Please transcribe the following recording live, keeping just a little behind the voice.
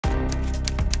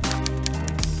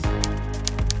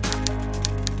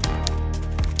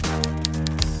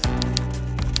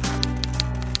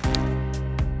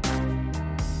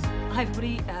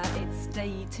everybody. It's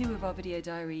day 2 of our video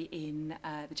diary in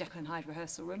the Jekyll and Hyde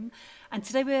rehearsal room. And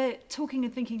today we're talking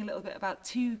and thinking a little bit about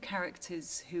 2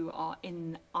 characters who are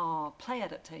in our play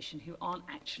adaptation who aren't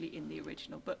actually in the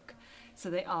original book.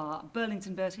 So they are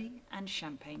Burlington Bertie and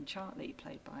Champagne Charlie,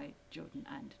 played by Jordan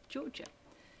and Georgia.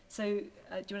 So do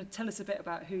you want to tell us a bit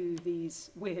about who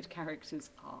these weird characters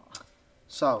are?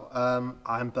 So,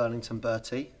 I'm Burlington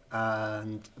Bertie,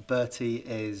 and Bertie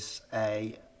is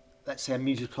let's say a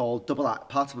musical double act,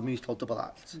 part of a musical double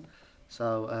act.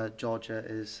 So, Georgia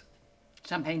is...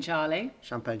 Champagne Charlie.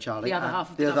 Champagne Charlie. The other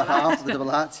half of the double act. The other half of the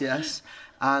double act. act, yes.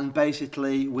 And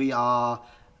basically, we are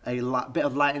a bit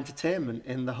of light entertainment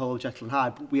in the whole Jekyll and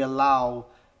Hyde. We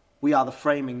are the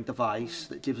framing device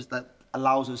that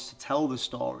allows us to tell the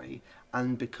story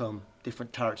and become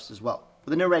different characters as well.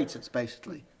 We're the narrators,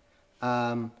 basically.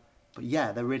 But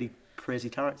yeah, they're really crazy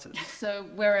characters. So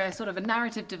we're a sort of a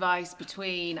narrative device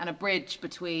between, and a bridge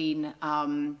between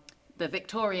the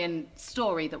Victorian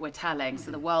story that we're telling,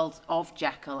 so the world of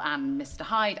Jekyll and Mr.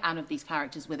 Hyde, and of these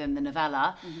characters within the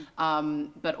novella,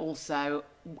 but also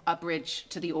a bridge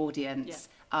to the audience.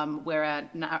 Yeah. We're a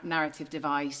narrative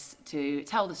device to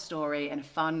tell the story in a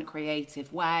fun,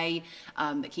 creative way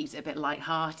that keeps it a bit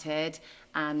light-hearted,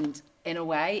 and in a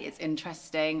way it's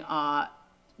interesting our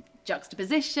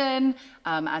juxtaposition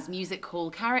as music hall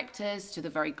characters to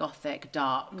the very gothic,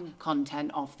 dark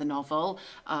content of the novel,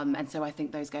 and so I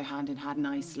think those go hand in hand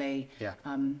nicely. Yeah.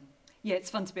 Yeah,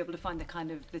 it's fun to be able to find the kind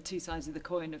of the 2 sides of the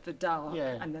coin of the dark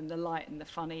and then the light and the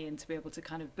funny, and to be able to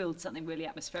kind of build something really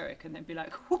atmospheric and then be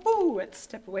like, whoo, let's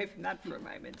step away from that for a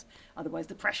moment. Otherwise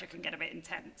the pressure can get a bit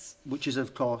intense. Which is,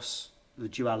 of course, the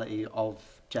duality of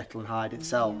Jekyll and Hyde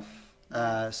itself.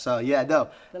 So yeah, no.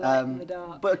 The light and the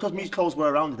dark. But of course, musicals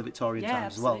were around in the Victorian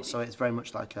times as well, absolutely. so it's very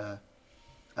much like a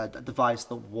device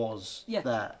that was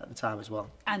there at the time as well.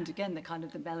 And again, the kind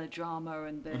of the melodrama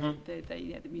and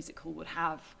the music hall would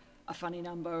have a funny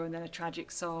number and then a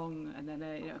tragic song and then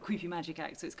a creepy magic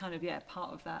act. So it's kind of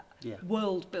part of that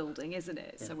world building, isn't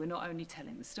it? Yeah. So we're not only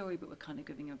telling the story, but we're kind of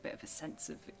giving a bit of a sense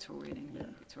of Victorian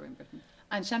England, Victorian Britain.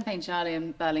 And Champagne Charlie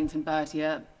and Burlington Bertie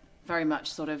are very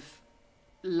much sort of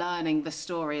learning the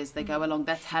story as they go along.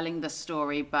 They're telling the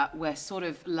story, but we're sort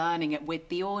of learning it with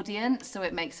the audience, so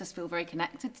it makes us feel very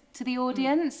connected to the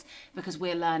audience because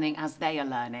we're learning as they are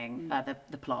learning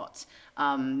the plot.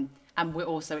 And we're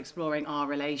also exploring our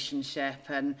relationship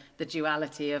and the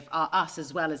duality of us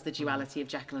as well as the duality of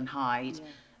Jekyll and Hyde.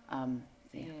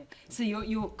 So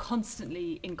you're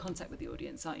constantly in contact with the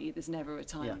audience, aren't you? There's never a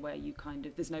time where you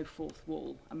there's no fourth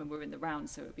wall. I mean, we're in the round,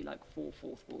 so it'd be like 4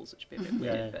 fourth walls, which would be a bit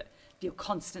weird, but you're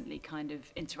constantly kind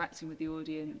of interacting with the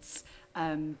audience.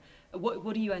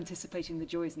 What are you anticipating the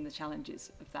joys and the challenges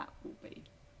of that will be?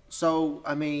 So,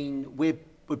 I mean, we're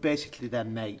basically their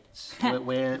mates.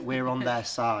 we're on their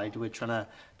side. We're trying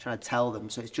to tell them.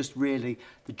 So it's just really,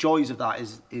 the joys of that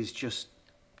is just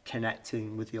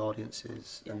connecting with the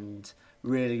audiences and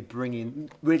really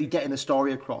getting the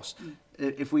story across.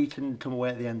 If we can come away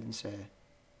at the end and say,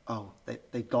 oh,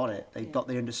 they got it,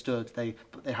 they understood,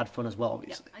 but they had fun as well,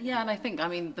 obviously. Yeah, and I think, I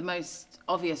mean, the most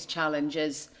obvious challenge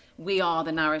is we are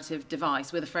the narrative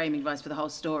device, we're the framing device for the whole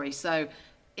story, so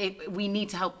we need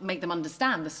to help make them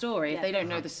understand the story. If they don't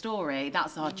know the story,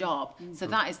 that's our job. So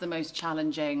that is the most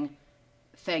challenging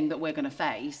thing that we're going to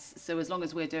face. So as long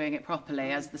as we're doing it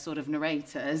properly as the sort of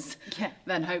narrators,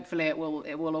 then hopefully it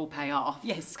will all pay off.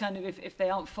 Yes, kind of if they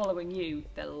aren't following you,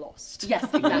 they're lost. Yes,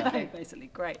 exactly. Basically,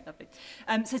 great, lovely.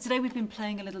 So today we've been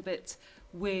playing a little bit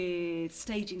with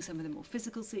staging some of the more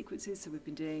physical sequences. So we've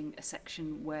been doing a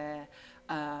section where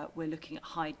we're looking at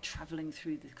Hyde travelling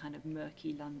through the kind of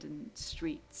murky London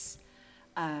streets.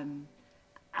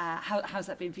 How's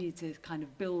that been for you to kind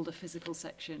of build a physical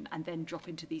section and then drop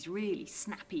into these really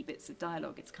snappy bits of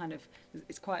dialogue? It's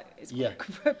quite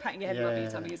patting your head above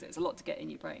your tummy, isn't it? It's a lot to get in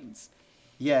your brains.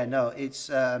 Yeah, no, it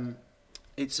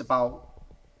was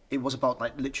about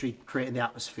like literally creating the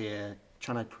atmosphere,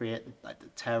 trying to create like the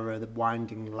terror, the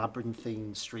winding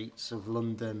labyrinthine streets of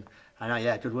London. I know,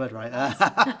 yeah, good word, right?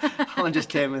 One just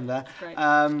came in there.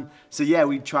 So yeah,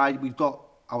 we've got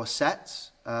our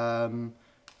sets,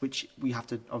 which we have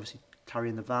to obviously carry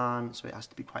in the van, so it has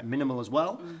to be quite minimal as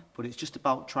well. But it's just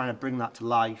about trying to bring that to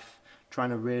life,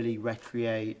 trying to really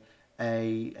recreate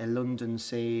a London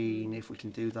scene, if we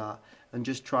can do that, and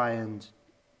just try and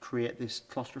create this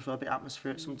claustrophobic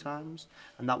atmosphere sometimes.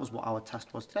 And that was what our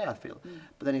test was today, I feel.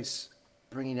 But then it's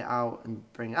bringing it out and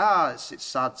it's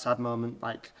sad moment,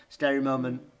 like scary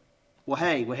moment. Well,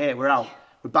 hey, we're here, we're out.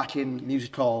 We're back in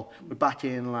music hall. We're back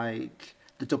in like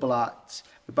the double act.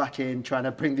 We're back in, trying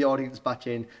to bring the audience back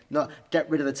in. Not get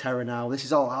rid of the terror now. This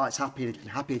is all, oh, it's happy again,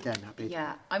 happy again, happy again.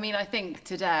 Yeah, I mean, I think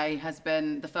today has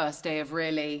been the first day of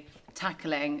really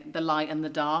tackling the light and the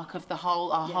dark of our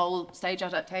whole stage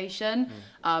adaptation,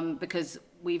 because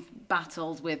we've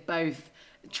battled with both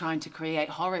trying to create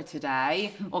horror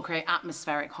today, or create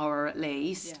atmospheric horror at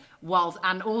least,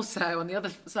 and also on the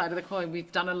other side of the coin,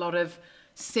 we've done a lot of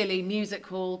silly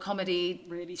musical comedy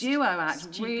duo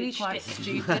acts, really quite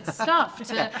stupid stuff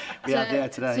to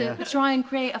try and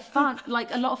create a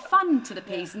lot of fun to the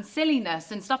piece, and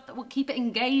silliness and stuff that will keep it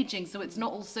engaging, so it's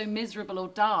not all so miserable or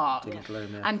dark,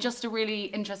 and just a really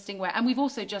interesting way. And we've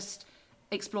also just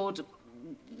explored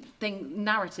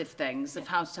narrative things of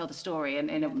how to tell the story in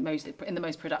the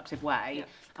most productive way.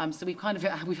 So we've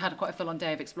had quite a full-on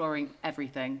day of exploring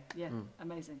everything.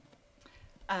 Amazing.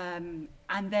 And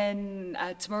then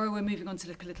tomorrow we're moving on to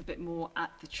look a little bit more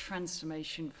at the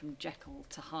transformation from Jekyll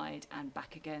to Hyde and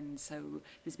back again. So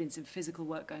there's been some physical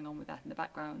work going on with that in the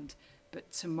background,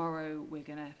 but tomorrow we're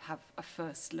going to have a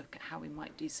first look at how we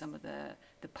might do some of the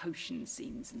potion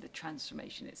scenes and the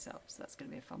transformation itself. So that's going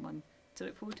to be a fun one to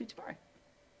look forward to tomorrow.